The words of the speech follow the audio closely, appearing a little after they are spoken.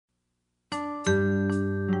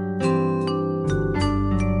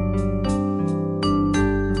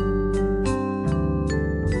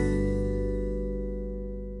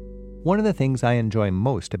One of the things I enjoy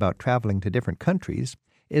most about traveling to different countries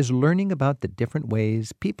is learning about the different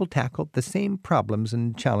ways people tackle the same problems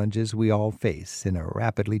and challenges we all face in a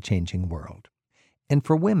rapidly changing world. And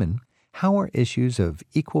for women, how are issues of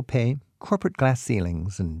equal pay, corporate glass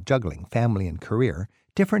ceilings, and juggling family and career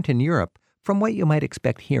different in Europe from what you might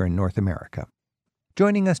expect here in North America?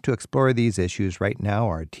 Joining us to explore these issues right now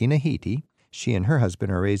are Tina Hiti. She and her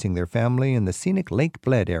husband are raising their family in the scenic Lake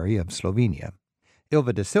Bled area of Slovenia.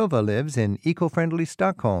 Ylva de Silva lives in eco-friendly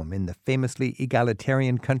Stockholm in the famously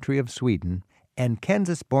egalitarian country of Sweden. And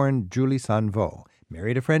Kansas-born Julie Sanveau,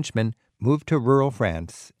 married a Frenchman, moved to rural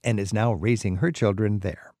France and is now raising her children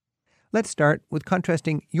there. Let's start with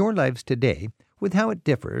contrasting your lives today with how it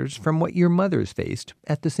differs from what your mothers faced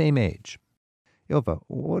at the same age. Ylva,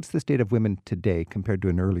 what's the state of women today compared to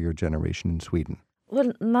an earlier generation in Sweden?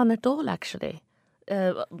 Well, none at all, actually.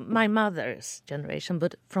 My mother's generation,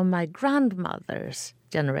 but from my grandmother's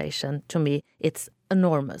generation, to me, it's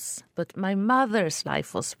enormous. But my mother's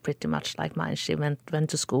life was pretty much like mine. She went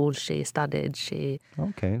to school, she studied, she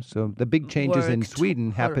Okay, so the big changes in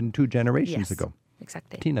Sweden happened 2 generations ago.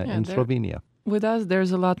 Exactly. Tina, in Slovenia. With us,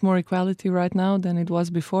 there's a lot more equality right now than it was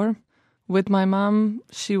before. With my mom,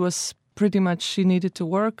 she was pretty much, she needed to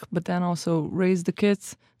work, but then also raise the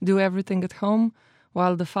kids, do everything at home.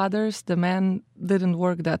 While the fathers, the men, didn't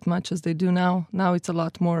work that much as they do now. Now it's a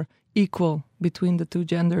lot more equal between the two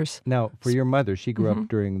genders. Now, for your mother, she grew up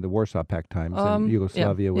during the Warsaw Pact times, and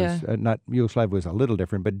Yugoslavia was Yugoslavia was a little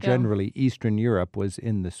different, but generally Eastern Europe was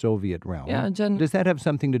in the Soviet realm. Does that have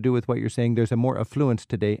something to do with what you're saying? There's a more affluence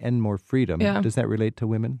today and more freedom. Yeah. Does that relate to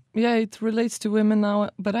women? Yeah, it relates to women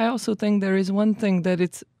now, but I also think there is one thing that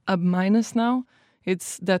it's a minus now.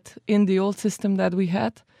 It's that in the old system that we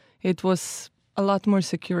had, it was a lot more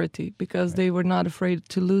security because they were not afraid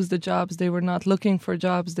to lose the jobs. They were not looking for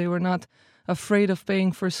jobs. They were not afraid of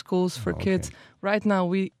paying for schools for kids. Right now,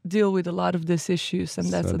 we deal with a lot of these issues, and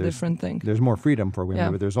that's a different thing. There's more freedom for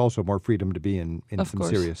women, but there's also more freedom to be in some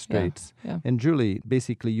serious straits. Yeah. And Julie,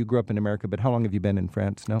 basically, you grew up in America, but how long have you been in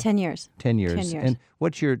France now? 10 years. 10 years. 10 years. And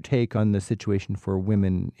what's your take on the situation for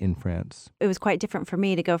women in France? It was quite different for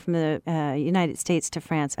me to go from the United States to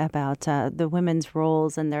France about the women's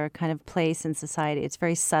roles and their kind of place in society. It's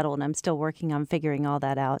very subtle, and I'm still working on figuring all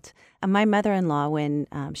that out. My mother-in-law, when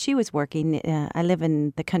she was working, I live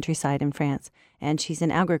in the countryside in France, and she's in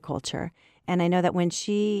agriculture. And I know that when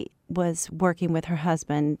she was working with her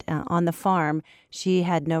husband on the farm, she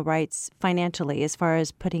had no rights financially as far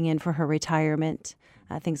as putting in for her retirement,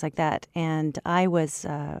 things like that. And I was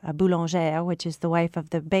a boulangère, which is the wife of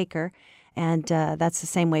the baker, and that's the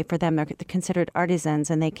same way for them. They're considered artisans,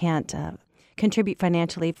 and they can't contribute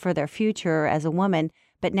financially for their future as a woman.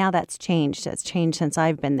 But now that's changed. That's changed since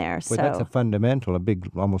I've been there. Well, that's a fundamental, a big,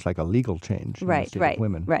 almost like a legal change in the state of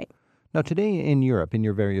women. Right. Now, today in Europe, in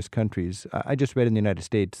your various countries, I just read in the United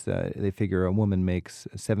States, they figure a woman makes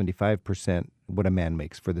 75% what a man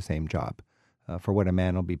makes for the same job. For what a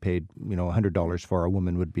man will be paid, $100 for, a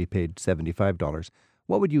woman would be paid $75.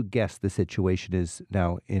 What would you guess the situation is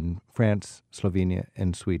now in France, Slovenia,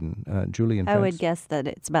 and Sweden? Julie, in France? I would guess that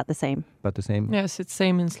it's about the same. About the same? Yes, it's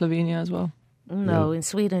same in Slovenia as well. No, in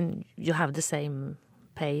Sweden you have the same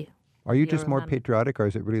pay. Are you just more patriotic, or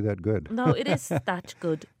is it really that good? No, it is that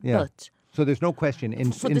good, but... So there's no question,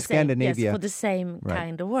 in Scandinavia... Yes, for the same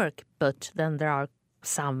kind of work, but then there are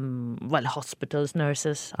some, hospitals,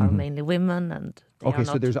 nurses are mainly women, and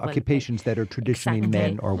so there's occupations that are traditionally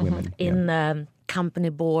men or women. In company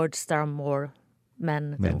boards, there are more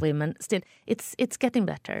men than women. Still, it's getting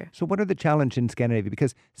better. So what are the challenges in Scandinavia?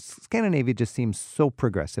 Because Scandinavia just seems so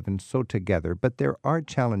progressive and so together, but there are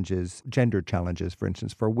challenges, gender challenges, for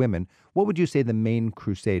instance, for women. What would you say the main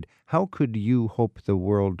crusade? How could you hope the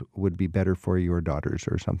world would be better for your daughters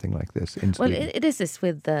or something like this in Sweden? Well, it is this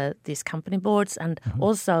with these company boards, and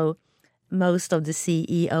also most of the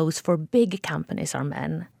CEOs for big companies are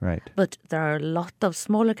men. Right. But there are a lot of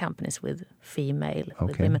smaller companies with female,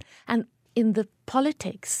 with women. And in the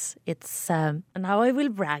politics, it's, now I will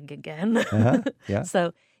brag again.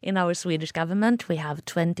 So in our Swedish government, we have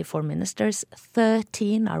 24 ministers,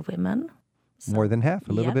 13 are women. So, more than half,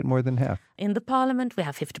 a little bit more than half. In the parliament, we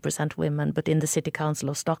have 50% women, but in the city council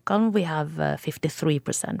of Stockholm, we have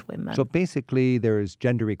 53% women. So basically, there is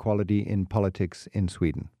gender equality in politics in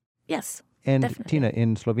Sweden. Yes. And definitely. Tina,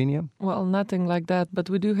 in Slovenia? Well, nothing like that, but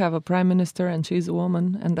we do have a prime minister, and she's a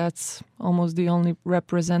woman, and that's almost the only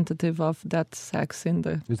representative of that sex in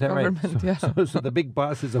the government. Right? So the big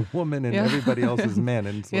boss is a woman, and everybody else is men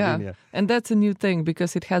in Slovenia. Yeah, and that's a new thing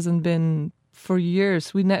because it hasn't been for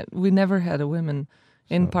years. We never had a woman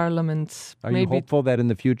in parliaments. Are you hopeful that in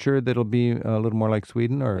the future that'll be a little more like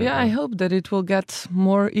Sweden? I hope that it will get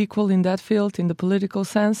more equal in that field, in the political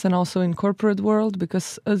sense, and also in corporate world,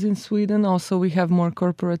 because as in Sweden, also we have more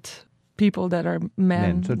corporate people that are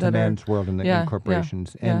men. So it's a man's world in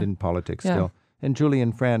corporations and in politics still. And Julie,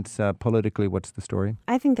 in France, politically, what's the story?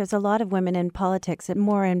 I think there's a lot of women in politics, and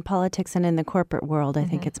more in politics than in the corporate world. I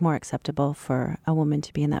think it's more acceptable for a woman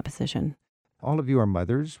to be in that position. All of you are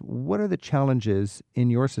mothers. What are the challenges in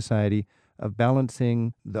your society of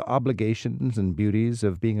balancing the obligations and beauties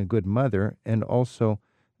of being a good mother and also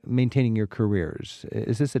maintaining your careers?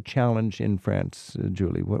 Is this a challenge in France,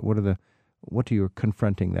 Julie? What are you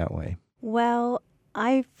confronting that way? Well,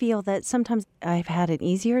 I feel that sometimes I've had an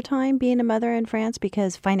easier time being a mother in France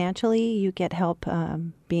because financially you get help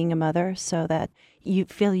being a mother so that you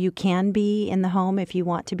feel you can be in the home if you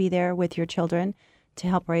want to be there with your children to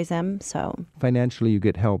help raise them. So financially you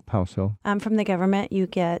get help. How so? From the government, you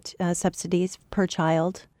get subsidies per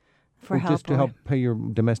child for help. Just to help pay your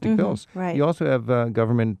domestic bills. Right. You also have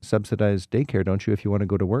government subsidized daycare, don't you, if you want to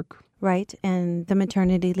go to work? Right, and the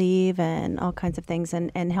maternity leave and all kinds of things,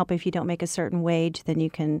 and help if you don't make a certain wage, then you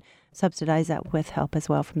can subsidize that with help as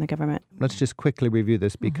well from the government. Let's just quickly review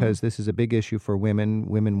this because this is a big issue for women.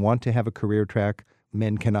 Women want to have a career track.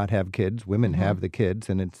 Men cannot have kids. Women have the kids,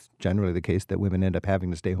 and it's generally the case that women end up having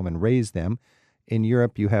to stay home and raise them. In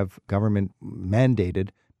Europe, you have government-mandated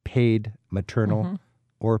paid maternal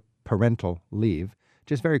or parental leave.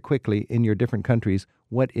 Just very quickly, in your different countries,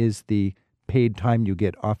 what is the paid time you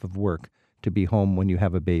get off of work to be home when you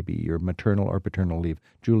have a baby, your maternal or paternal leave?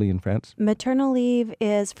 Julie, in France? Maternal leave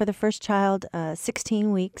is for the first child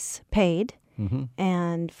 16 weeks paid,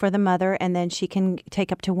 and for the mother, and then she can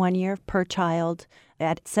take up to 1 year per child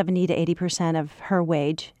at 70 to 80% of her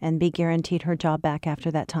wage and be guaranteed her job back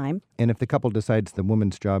after that time. And if the couple decides the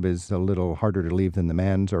woman's job is a little harder to leave than the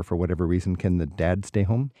man's, or for whatever reason, can the dad stay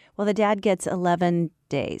home? Well, the dad gets 11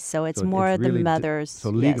 days, so it's more really the mother's.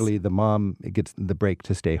 So legally, the mom gets the break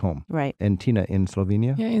to stay home. Right. And Tina, in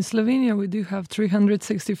Slovenia? Yeah, in Slovenia, we do have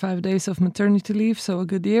 365 days of maternity leave, so a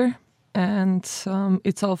good year. And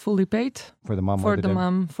it's all fully paid. For the mom? For the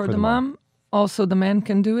mom. For the mom. Also, the man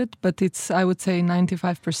can do it, but it's, I would say,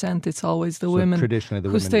 95%. It's always the women traditionally the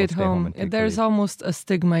who women stay will at home. There's leave. Almost a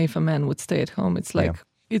stigma if a man would stay at home. It's like,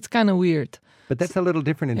 it's kind of weird. But that's a little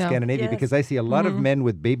different in Scandinavia because I see a lot of men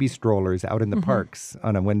with baby strollers out in the parks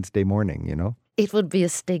on a Wednesday morning, you know? It would be a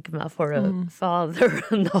stigma for a father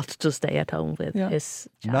not to stay at home with his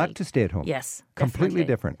child. Not to stay at home? Yes. Completely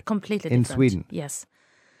different? Completely different. In Sweden? Yes.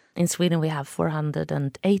 In Sweden, we have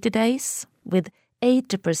 480 days with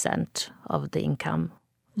 80% of the income.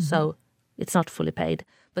 So it's not fully paid,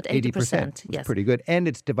 but 80%. Yes, pretty good. And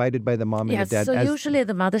it's divided by the mom and the dad. So usually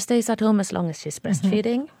the mother stays at home as long as she's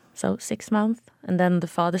breastfeeding, so 6 months. And then the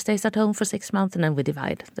father stays at home for 6 months, and then we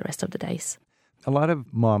divide the rest of the days. A lot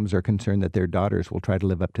of moms are concerned that their daughters will try to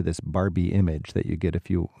live up to this Barbie image that you get if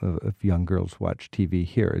young girls watch TV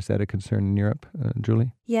here. Is that a concern in Europe,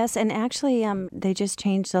 Julie? Yes, and actually they just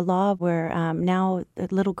changed the law where now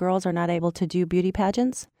little girls are not able to do beauty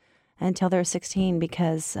pageants until they're 16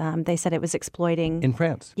 because they said it was exploiting. In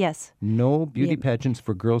France? Yes. No beauty pageants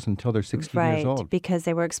for girls until they're 16 years old. Right, because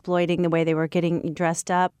they were exploiting the way they were getting dressed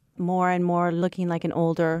up more and more, looking like an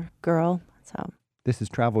older girl. So. This is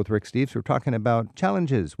Travel with Rick Steves. We're talking about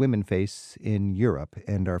challenges women face in Europe,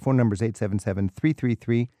 and our phone number is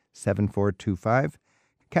 877-333-7425.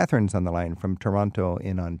 Catherine's on the line from Toronto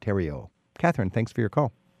in Ontario. Catherine, thanks for your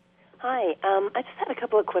call. Hi. I just had a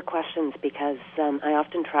couple of quick questions because I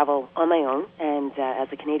often travel on my own, and as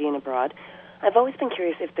a Canadian abroad, I've always been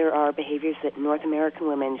curious if there are behaviors that North American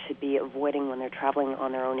women should be avoiding when they're traveling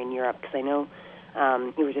on their own in Europe, because I know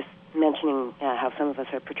you were just mentioning how some of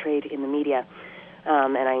us are portrayed in the media.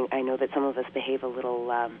 And I know that some of us behave a little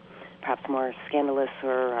perhaps more scandalous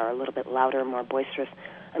or are a little bit louder, more boisterous.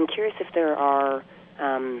 I'm curious if there are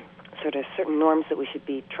sort of certain norms that we should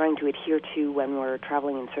be trying to adhere to when we're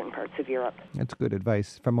traveling in certain parts of Europe. That's good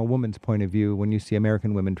advice. From a woman's point of view, when you see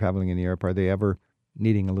American women traveling in Europe, are they ever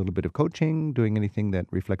needing a little bit of coaching, doing anything that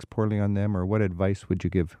reflects poorly on them, or what advice would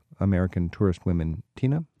you give American tourist women?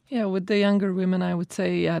 Tina? Yeah, with the younger women, I would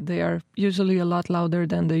say, they are usually a lot louder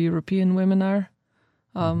than the European women are.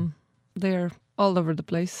 They're all over the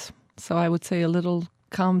place. So I would say a little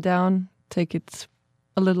calm down, take it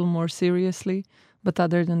a little more seriously. But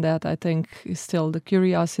other than that, I think is still the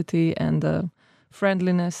curiosity and the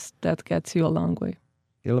friendliness that gets you a long way.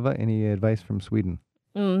 Ylva, any advice from Sweden?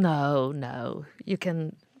 No. You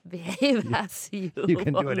can behave as you. You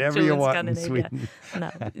can do whatever you want in Sweden.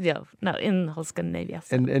 No, in whole Scandinavia.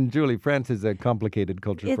 So. And Julie, France is a complicated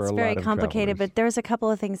culture for a lot of It's very complicated, travelers. but there's a couple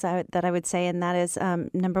of things that I would say, and that is,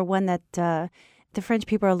 number one, that the French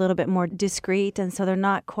people are a little bit more discreet, and so they're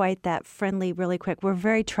not quite that friendly really quick. We're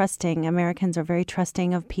very trusting. Americans are very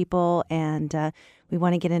trusting of people, and we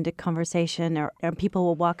want to get into conversation, or people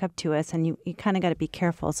will walk up to us, and you kind of got to be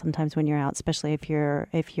careful sometimes when you're out, especially if you're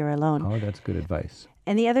alone. Oh, that's good advice.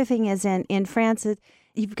 And the other thing is in France,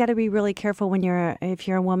 you've got to be really careful when if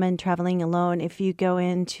you're a woman traveling alone. If you go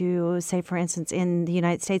into, say, for instance, in the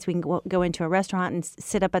United States, we can go into a restaurant and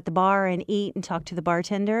sit up at the bar and eat and talk to the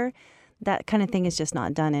bartender. That kind of thing is just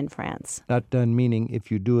not done in France. Not done meaning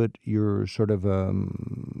if you do it, you're sort of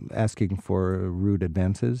asking for rude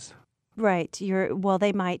advances? Right.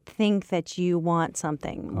 They might think that you want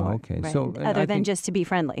something more, okay. Right? So, other than just to be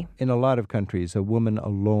friendly. In a lot of countries, a woman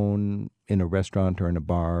alone in a restaurant or in a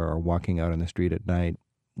bar or walking out on the street at night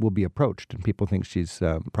will be approached, and people think she's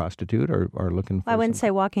a prostitute or looking for I wouldn't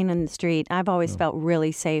say walking on the street. I've always felt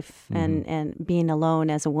really safe and being alone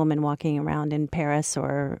as a woman walking around in Paris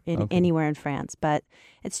or anywhere in France. But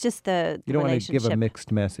it's just the You don't want to relationship. give a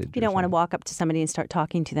mixed message. You don't want to walk up to somebody and start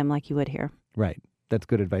talking to them like you would here. Right. That's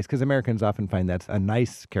good advice, because Americans often find that's a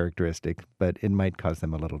nice characteristic, but it might cause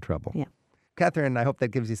them a little trouble. Yeah. Catherine, I hope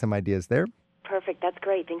that gives you some ideas there. Perfect. That's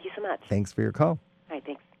great. Thank you so much. Thanks for your call. All right,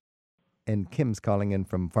 thanks. And Kim's calling in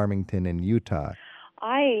from Farmington in Utah.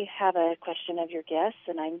 I have a question of your guests,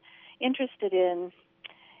 and I'm interested in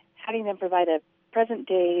having them provide a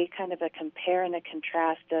present-day kind of a compare and a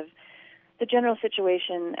contrast of the general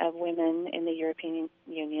situation of women in the European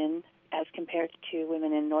Union as compared to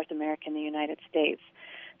women in North America and the United States,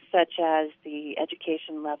 such as the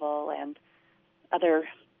education level and other,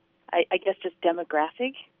 I guess, just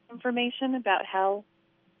demographic information about how.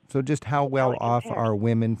 So just how well off are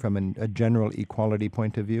women from a general equality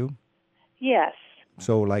point of view? Yes.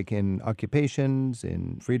 So like in occupations,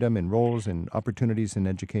 in freedom, in roles, in opportunities in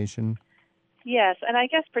education? Yes, and I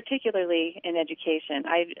guess particularly in education.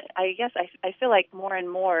 I feel like more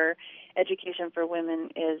and more education for women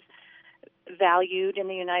is valued in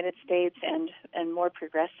the United States and more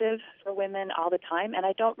progressive for women all the time, and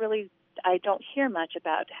I don't hear much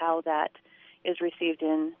about how that is received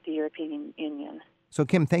in the European Union. So,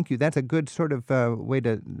 Kim, thank you. That's a good sort of way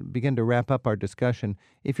to begin to wrap up our discussion.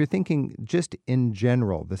 If you're thinking just in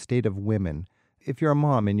general, the state of women, if you're a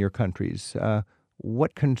mom in your countries,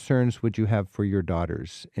 what concerns would you have for your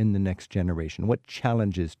daughters in the next generation? What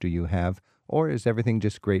challenges do you have? Or is everything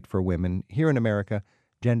just great for women? Here in America,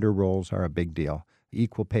 gender roles are a big deal.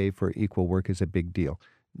 Equal pay for equal work is a big deal.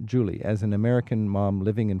 Julie, as an American mom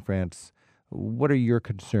living in France, what are your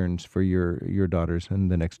concerns for your daughters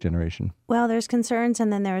and the next generation? Well, there's concerns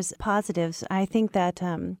and then there's positives. I think that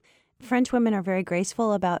French women are very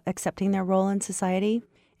graceful about accepting their role in society.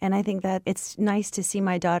 And I think that it's nice to see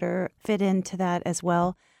my daughter fit into that as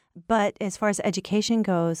well. But as far as education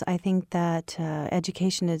goes, I think that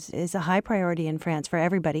education is a high priority in France for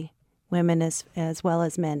everybody, women as well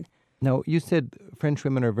as men. Now, you said French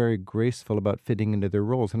women are very graceful about fitting into their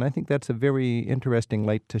roles, and I think that's a very interesting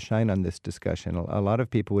light to shine on this discussion. A lot of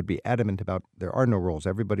people would be adamant about there are no roles,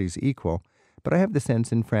 everybody's equal. But I have the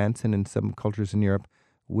sense in France and in some cultures in Europe,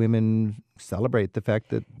 women celebrate the fact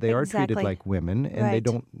that they are treated like women, and they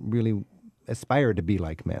don't really aspire to be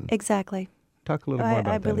like men. Exactly. Talk a little more about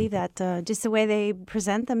that. I believe that just the way they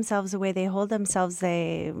present themselves, the way they hold themselves,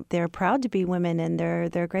 they're proud to be women and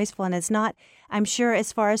they're graceful. And it's not, I'm sure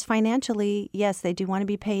as far as financially, yes, they do want to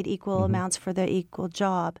be paid equal amounts for the equal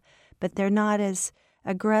job, but they're not as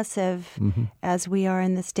aggressive as we are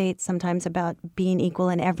in the States sometimes about being equal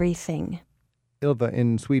in everything. Ylva,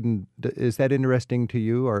 in Sweden, is that interesting to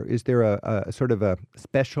you, or is there a sort of a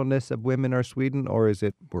specialness of women or Sweden, or is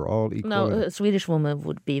it we're all equal? No, a Swedish woman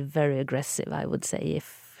would be very aggressive, I would say.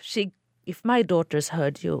 If my daughters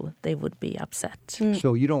heard you, they would be upset.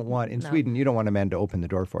 So you don't want, in Sweden, you don't want a man to open the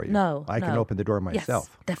door for you. No, I can open the door myself.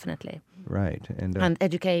 Yes, definitely. Right. And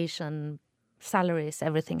education, salaries,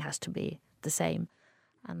 everything has to be the same.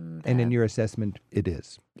 And in your assessment, it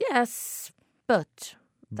is? Yes, but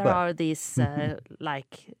there are these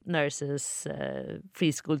like nurses,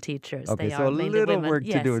 preschool teachers. Okay, they so are a little women. work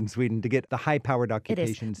to do in Sweden to get the high-powered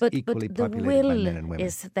occupations equally populated by men and women. But the will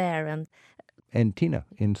is there. And Tina,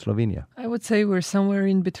 in Slovenia? I would say we're somewhere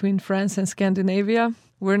in between France and Scandinavia.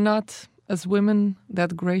 We're not, as women,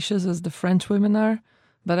 that gracious as the French women are.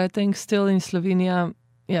 But I think still in Slovenia,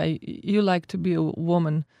 you like to be a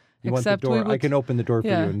woman. You want the door? I can open the door for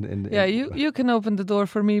you. You can open the door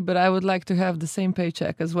for me, but I would like to have the same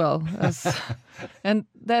paycheck as well. And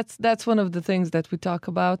that's one of the things that we talk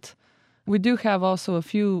about. We do have also a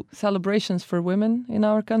few celebrations for women in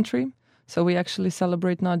our country. So we actually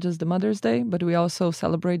celebrate not just the Mother's Day, but we also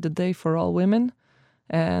celebrate the Day for All Women.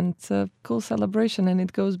 And it's a cool celebration, and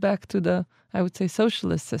it goes back to the, I would say,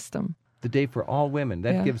 socialist system. The Day for All Women.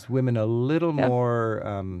 That gives women a little more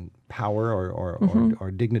power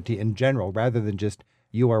or dignity in general, rather than just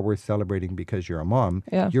you are worth celebrating because you're a mom.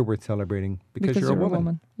 Yeah. You're worth celebrating because you're a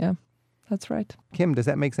woman. Yeah, that's right. Kim, does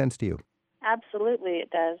that make sense to you? Absolutely, it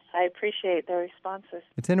does. I appreciate the responses.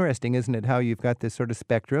 It's interesting, isn't it, how you've got this sort of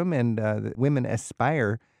spectrum, and women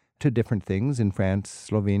aspire to different things in France,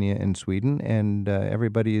 Slovenia, and Sweden, and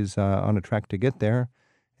everybody is on a track to get there.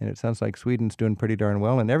 And it sounds like Sweden's doing pretty darn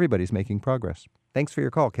well, and everybody's making progress. Thanks for your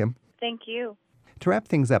call, Kim. Thank you. To wrap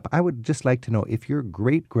things up, I would just like to know, if your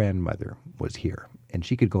great-grandmother was here and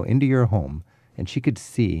she could go into your home and she could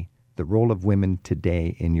see the role of women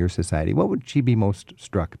today in your society, what would she be most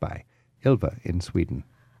struck by? Ylva in Sweden.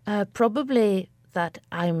 Probably that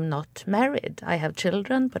I'm not married. I have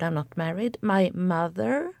children, but I'm not married. I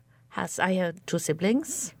have 2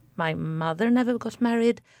 siblings. My mother never got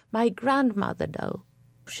married. My grandmother, though,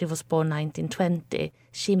 she was born 1920.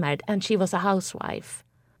 She married, and she was a housewife.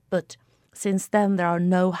 But since then, there are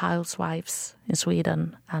no housewives in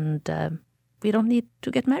Sweden, and we don't need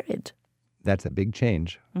to get married. That's a big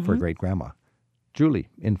change for great-grandma. Julie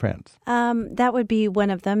in France. That would be one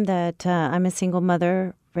of them, that I'm a single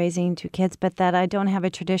mother raising 2 kids, but that I don't have a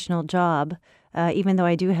traditional job. Even though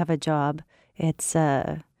I do have a job, it's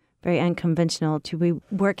very unconventional to be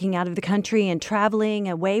working out of the country and traveling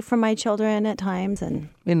away from my children at times. And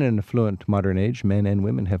in an affluent modern age, men and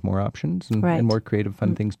women have more options and more creative,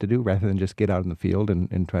 fun things to do, rather than just get out in the field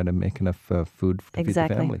and try to make enough food to feed the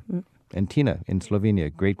family. And Tina in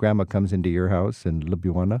Slovenia, great-grandma comes into your house in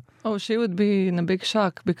Ljubljana. Oh, she would be in a big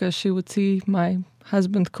shock because she would see my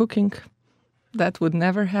husband cooking. That would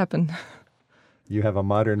never happen. You have a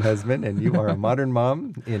modern husband and you are a modern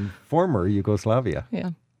mom in former Yugoslavia. Yeah.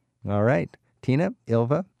 All right. Tina,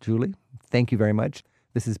 Ylva, Julie, thank you very much.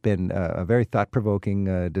 This has been a very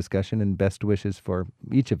thought-provoking discussion, and best wishes for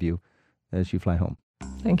each of you as you fly home.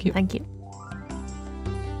 Thank you. Thank you.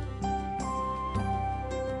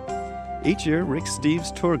 Each year, Rick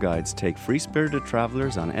Steves tour guides take free-spirited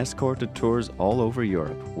travelers on escorted tours all over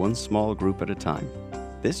Europe, one small group at a time.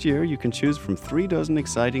 This year, you can choose from 36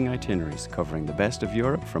 exciting itineraries covering the best of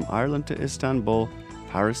Europe, from Ireland to Istanbul,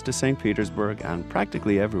 Paris to St. Petersburg, and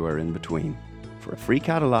practically everywhere in between. For a free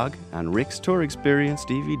catalogue and Rick's Tour Experience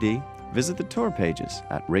DVD, visit the tour pages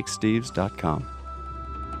at ricksteves.com.